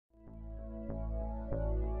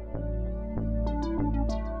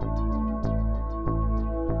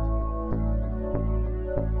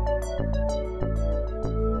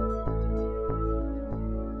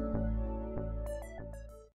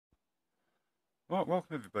Well,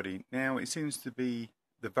 welcome everybody. Now it seems to be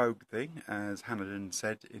the vogue thing, as Hanadan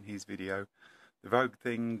said in his video, the vogue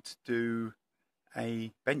thing to do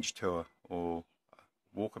a bench tour or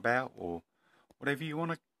walkabout or whatever you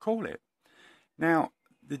want to call it. Now,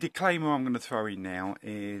 the disclaimer I'm going to throw in now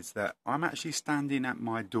is that I'm actually standing at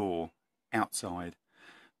my door outside.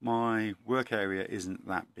 My work area isn't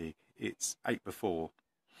that big, it's 8x4.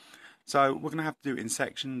 So we're going to have to do it in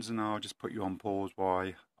sections, and I'll just put you on pause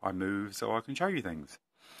while I move so I can show you things.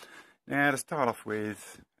 Now to start off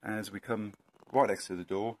with, as we come right next to the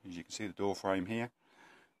door, as you can see the door frame here,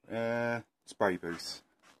 spray booth,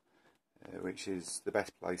 which is the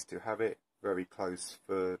best place to have it, very close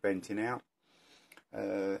for venting out.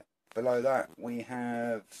 Below that we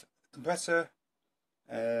have a compressor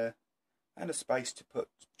and a space to put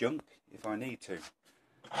junk if I need to.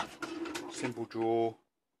 Simple drawer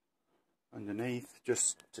underneath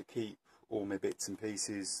just to keep all my bits and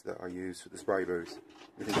pieces that I use for the spray booth.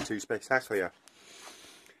 Nothing too spectacular.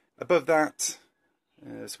 Above that,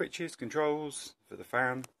 switches, controls for the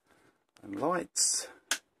fan and lights,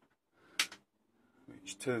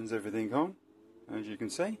 which turns everything on, as you can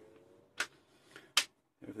see.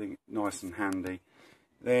 Everything nice and handy.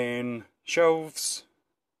 Then shelves,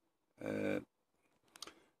 the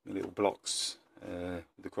little blocks with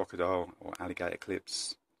the crocodile or alligator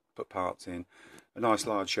clips, put parts in. A nice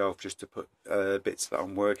large shelf just to put bits that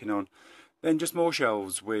I'm working on. Then just more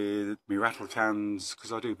shelves with my rattle cans,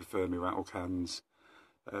 because I do prefer my rattle cans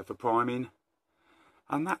for priming.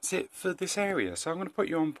 And that's it for this area. So I'm going to put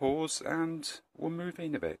you on pause and we'll move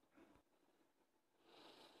in a bit.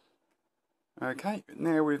 Okay,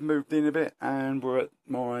 now we've moved in a bit and we're at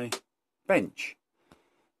my bench.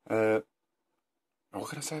 What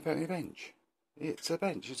can I say about my bench? It's a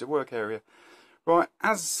bench, it's a work area. Right,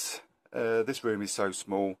 as this room is so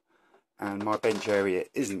small and my bench area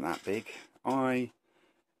isn't that big, I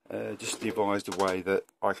just devised a way that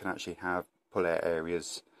I can actually have pull-out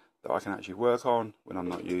areas that I can actually work on when I'm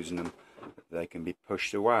not using them. They can be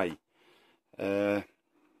pushed away.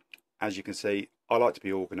 As you can see, I like to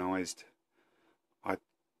be organised.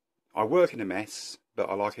 I work in a mess, but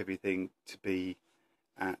I like everything to be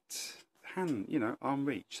at hand, you know, arm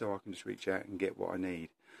reach, so I can just reach out and get what I need.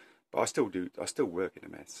 But I still work in a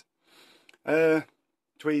mess.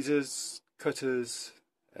 Tweezers, cutters,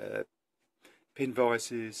 pin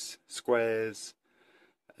vices, squares,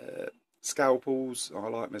 scalpels. I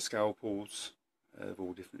like my scalpels of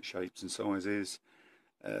all different shapes and sizes.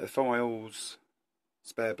 Files,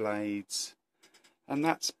 spare blades, and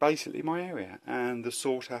that's basically my area. And the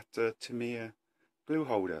sought after Tamiya glue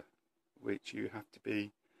holder, which you have to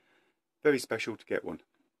be very special to get one.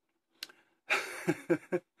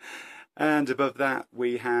 And above that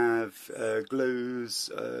we have glues.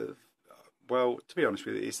 Well, to be honest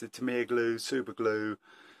with you, it's the Tamiya glue, super glue,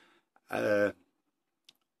 the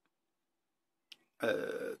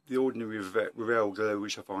ordinary Revell glue,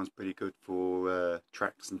 which I find is pretty good for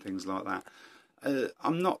tracks and things like that.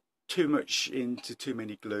 I'm not too much into too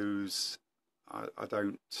many glues. I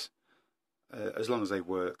don't, as long as they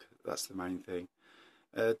work, that's the main thing.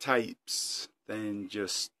 Tapes, then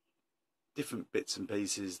just different bits and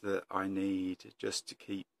pieces that I need just to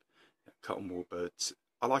keep cotton wool buds.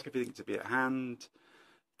 I like everything to be at hand.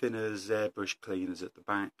 Thinners, airbrush cleaners at the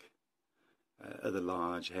back, other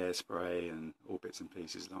large hairspray and all bits and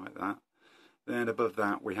pieces like that. Then above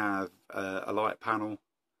that we have a light panel,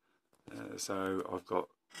 so I've got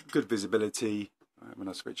good visibility when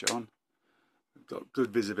I switch it on. I've got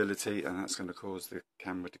good visibility, and that's going to cause the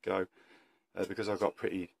camera to go because I've got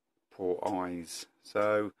pretty poor eyes.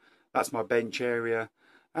 So that's my bench area,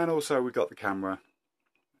 and also we've got the camera,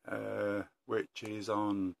 which is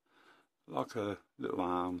on like a little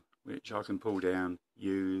arm, which I can pull down,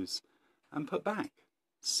 use, and put back.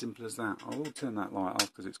 Simple as that. I will turn that light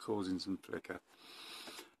off because it's causing some flicker.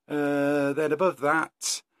 Then above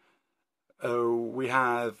that, we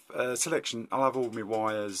have a selection. I'll have all my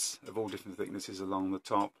wires of all different thicknesses along the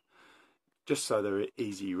top, just so they're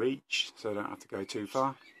easy reach, so I don't have to go too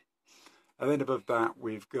far. And then above that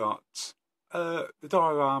we've got the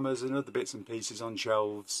dioramas and other bits and pieces on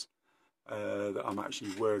shelves that I'm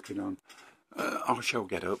actually working on. I shall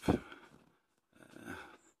get up. The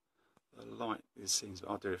light seems,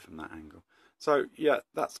 I'll do it from that angle. So yeah,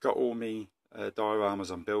 that's got all me dioramas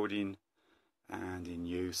I'm building and in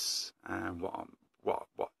use, and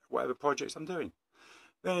whatever projects I'm doing.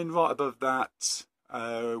 Then right above that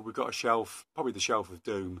we've got a shelf, probably the shelf of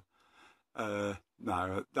doom.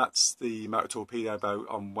 No, that's the motor torpedo boat.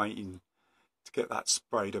 I'm waiting to get that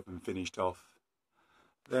sprayed up and finished off.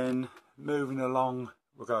 Then moving along,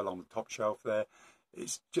 we'll go along the top shelf there.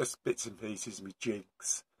 it's just bits and pieces with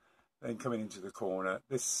jigs. Then coming into the corner,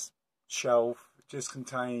 this shelf just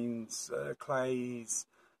contains clays,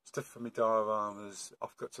 stuff from my dioramas.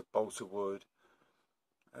 I've got a balsa wood,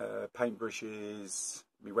 paintbrushes,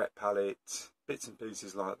 my wet palette, bits and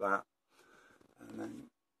pieces like that. And then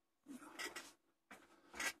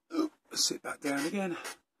sit back down again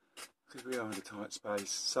because we are in a tight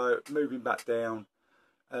space. So moving back down,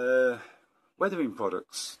 weathering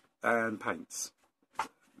products and paints.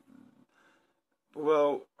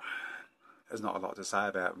 Well, there's not a lot to say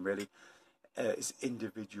about them really. It's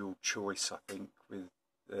individual choice, I think, with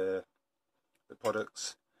the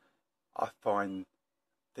products. I find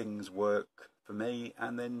things work for me,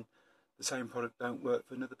 and then the same product don't work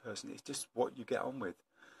for another person. It's just what you get on with.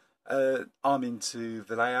 I'm into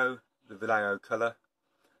Vallejo, the Vallejo colour.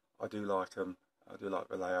 I do like them. I do like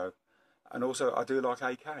Vallejo, and also I do like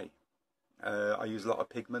AK. I use a lot of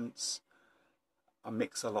pigments. I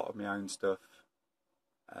mix a lot of my own stuff.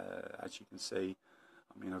 As you can see,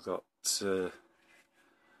 I mean, I've got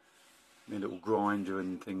my little grinder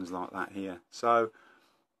and things like that here. So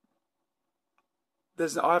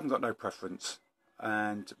I haven't got no preference,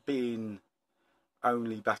 and being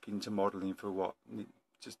only back into modelling for what,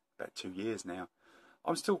 just about 2 years now,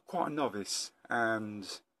 I'm still quite a novice, and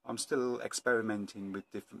I'm still experimenting with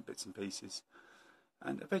different bits and pieces,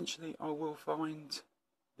 and eventually I will find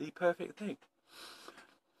the perfect thing.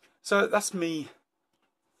 So that's me.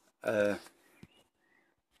 I'll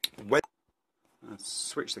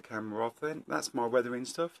switch the camera off then. That's my weathering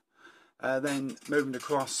stuff. Then moving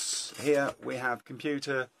across here, we have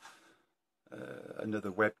computer,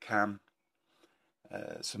 another webcam,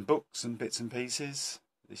 some books and bits and pieces.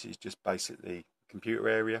 This is just basically computer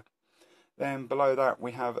area. Then below that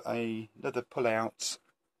we have another pull-out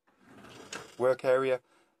work area.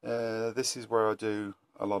 This is where I do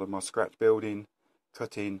a lot of my scratch building,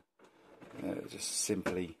 cutting, just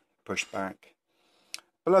simply push back.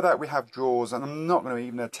 Below that we have drawers, and I'm not going to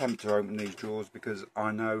even attempt to open these drawers because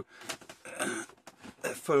I know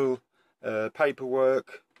they're full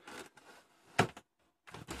paperwork,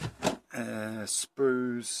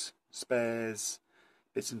 sprues, spares,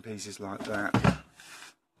 bits and pieces like that.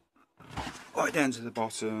 Right down to the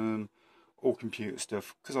bottom, all computer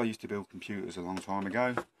stuff, because I used to build computers a long time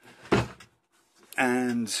ago.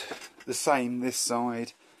 And the same this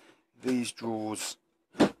side. These drawers,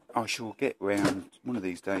 I shall get round one of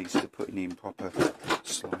these days to putting in proper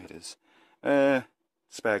sliders.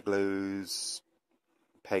 Spare glues,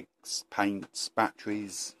 pegs, paints,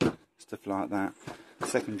 batteries, stuff like that.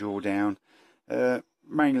 Second drawer down,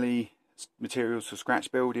 mainly materials for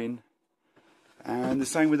scratch building, and the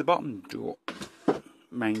same with the bottom drawer,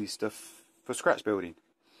 mainly stuff for scratch building.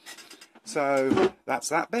 So that's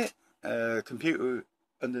that bit. Computer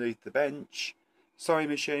underneath the bench, sewing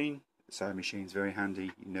machine. The sewing machine's very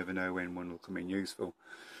handy, you never know when one will come in useful.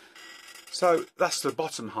 So that's the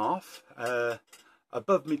bottom half.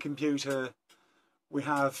 Above my computer we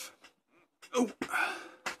have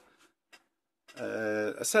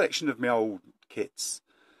a selection of my old kits.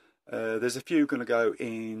 There's a few going to go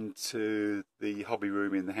into the hobby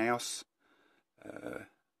room in the house.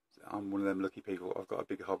 I'm one of them lucky people. I've got a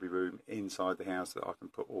big hobby room inside the house that I can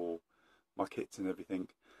put all my kits and everything.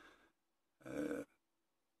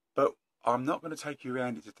 But I'm not going to take you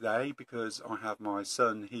around it today because I have my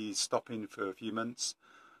son. He's stopping for a few months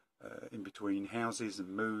in between houses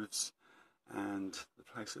and moves, and the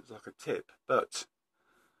place looks like a tip. But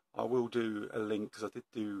I will do a link because I did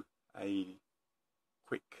do a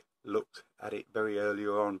quick look at it very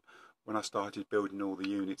earlier on when I started building all the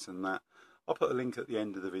units and that. I'll put a link at the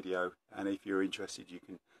end of the video, and if you're interested you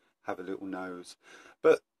can have a little nose.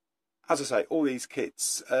 But as I say, all these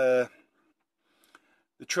kits, the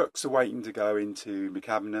trucks are waiting to go into my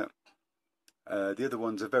cabinet. The other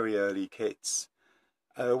ones are very early kits,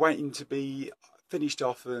 waiting to be finished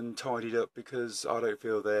off and tidied up because I don't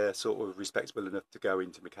feel they're sort of respectable enough to go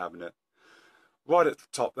into my cabinet. Right at the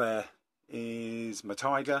top there is my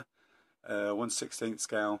Tiger, 1/16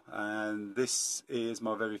 scale, and this is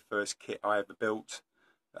my very first kit I ever built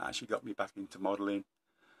that actually got me back into modelling.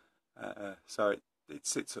 So it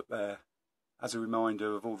sits up there as a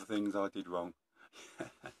reminder of all the things I did wrong.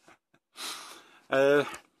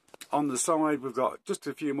 On the side we've got just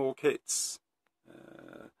a few more kits.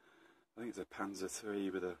 I think it's a Panzer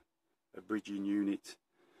III with a bridging unit.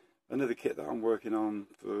 Another kit that I'm working on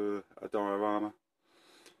for a diorama.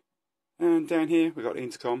 And down here we've got the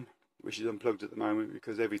intercom, which is unplugged at the moment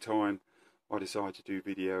because every time I decide to do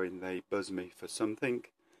videoing they buzz me for something.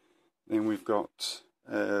 Then we've got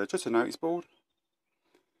just a notice board.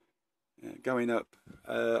 Going up,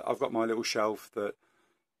 I've got my little shelf that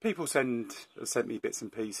people sent me bits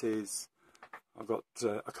and pieces. I've got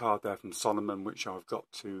a card there from Solomon, which I've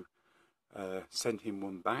got to send him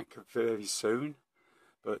one back very soon,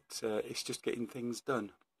 but it's just getting things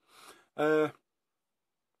done. Like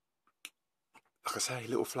I say, a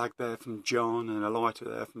little flag there from John and a lighter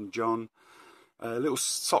there from John. A little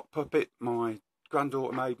sock puppet my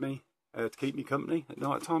granddaughter made me to keep me company at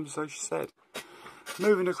night time, so she said.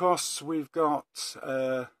 Moving across, we've got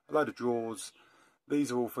a load of drawers.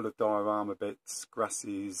 These are all full of diorama bits,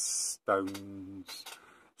 grasses, stones,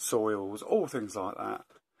 soils, all things like that.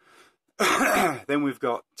 Then we've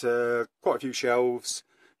got quite a few shelves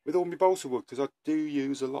with all my balsa wood, because I do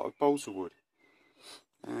use a lot of balsa wood.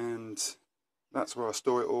 And that's where I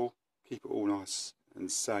store it all, keep it all nice and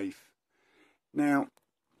safe. Now,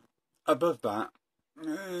 above that,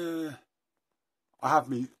 I have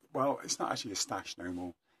me, well, it's not actually a stash no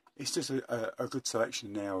more. It's just a good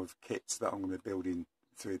selection now of kits that I'm going to be building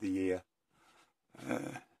through the year.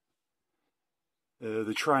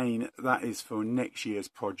 The train, that is for next year's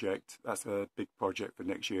project. That's a big project for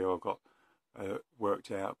next year I've got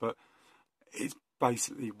worked out. But it's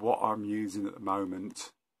basically what I'm using at the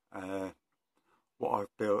moment. What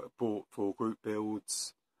I've bought for group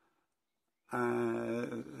builds.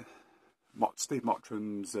 Steve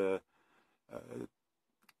Mottram's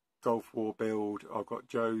Gulf War build. I've got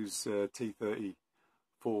Joe's T-34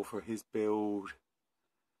 for his build.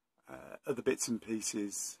 Other bits and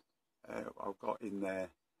pieces I've got in there.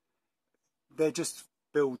 They're just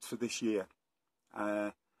builds for this year.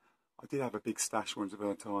 I did have a big stash once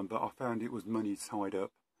upon a time, but I found it was money tied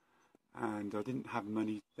up, and I didn't have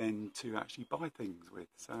money then to actually buy things with,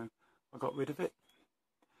 so I got rid of it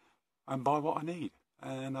and buy what I need.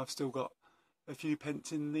 And I've still got a few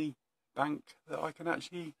pence in the bank that I can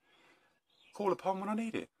actually call upon when I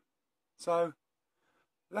need it. So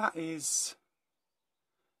that is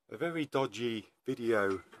a very dodgy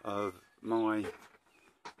video of my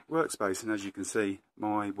workspace, and as you can see,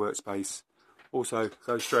 my workspace also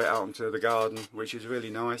goes straight out onto the garden, which is really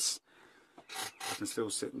nice. I can still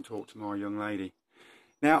sit and talk to my young lady.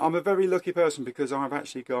 Now, I'm a very lucky person because I've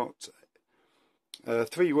actually got 3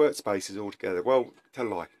 workspaces altogether. Well, tell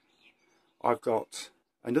a lie. I've got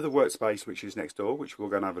another workspace which is next door, which we'll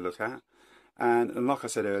go and have a look at. And like I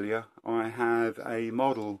said earlier, I have a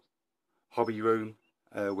model hobby room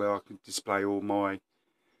where I can display all my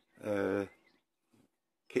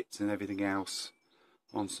kits and everything else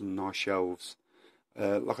on some nice shelves.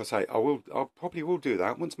 Like I say, I probably will do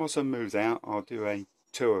that. Once my son moves out, I'll do a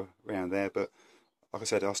tour around there. But like I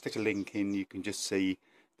said, I'll stick a link in. You can just see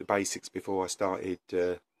the basics before I started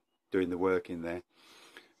doing the work in there.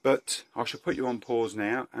 But I shall put you on pause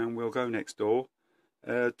now, and we'll go next door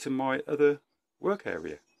to my other work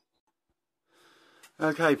area.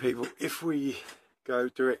 Okay, people, if we go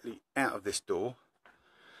directly out of this door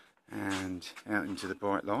and out into the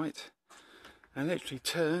bright light and literally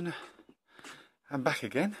turn and back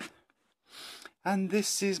again, and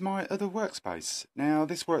this is my other workspace. Now,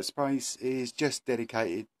 this workspace is just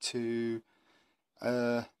dedicated to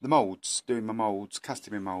the moulds, doing my moulds,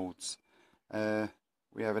 casting my moulds.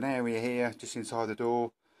 We have an area here just inside the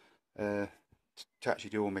door to actually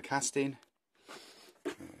do all my casting.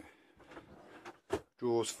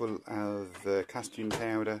 Drawers full of casting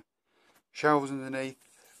powder. Shelves underneath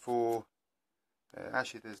for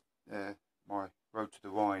actually there's my Road to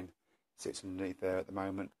the Wine sits underneath there at the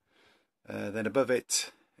moment. Then above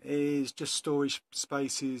it is just storage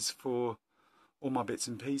spaces for all my bits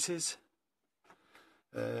and pieces.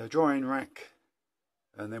 Drying rack,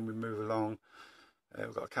 and then we move along.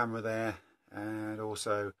 We've got a camera there, and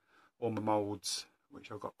also all my moulds, which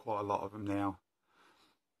I've got quite a lot of them now,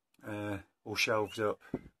 all shelved up,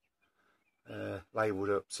 labelled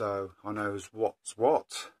up, so I know what's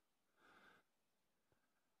what.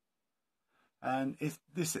 And if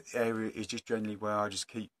this area is just generally where I just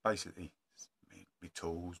keep basically my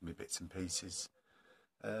tools, my bits and pieces,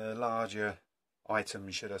 larger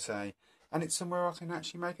items, should I say. And it's somewhere I can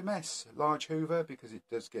actually make a mess. Large hoover, because it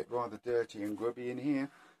does get rather dirty and grubby in here.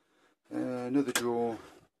 Another drawer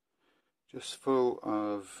just full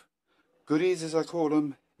of goodies, as I call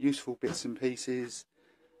them, useful bits and pieces.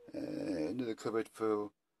 Another cupboard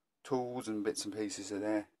for tools and bits and pieces are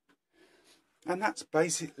there. And that's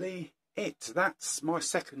basically it. That's my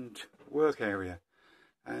second work area.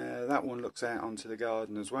 That one looks out onto the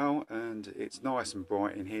garden as well, and it's nice and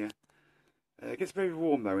bright in here. It gets very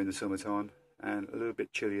warm though in the summertime, and a little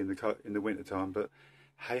bit chilly in the winter time, but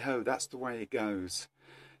hey ho, that's the way it goes.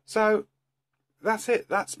 So that's it.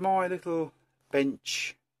 That's my little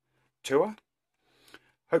bench tour.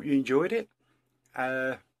 hope you enjoyed it.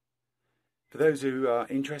 For those who are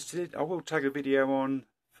interested, I will take a video on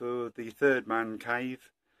for the third man cave,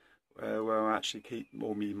 where I actually keep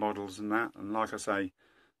all my models and that. And like I say,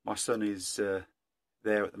 my son is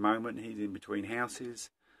there at the moment. He's in between houses,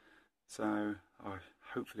 so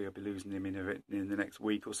hopefully I'll be losing him in the next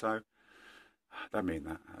week or so. I don't mean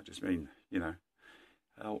that. I just mean, you know,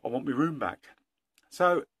 I want my room back.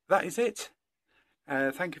 So that is it.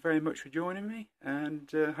 Thank you very much for joining me, and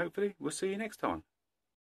hopefully we'll see you next time.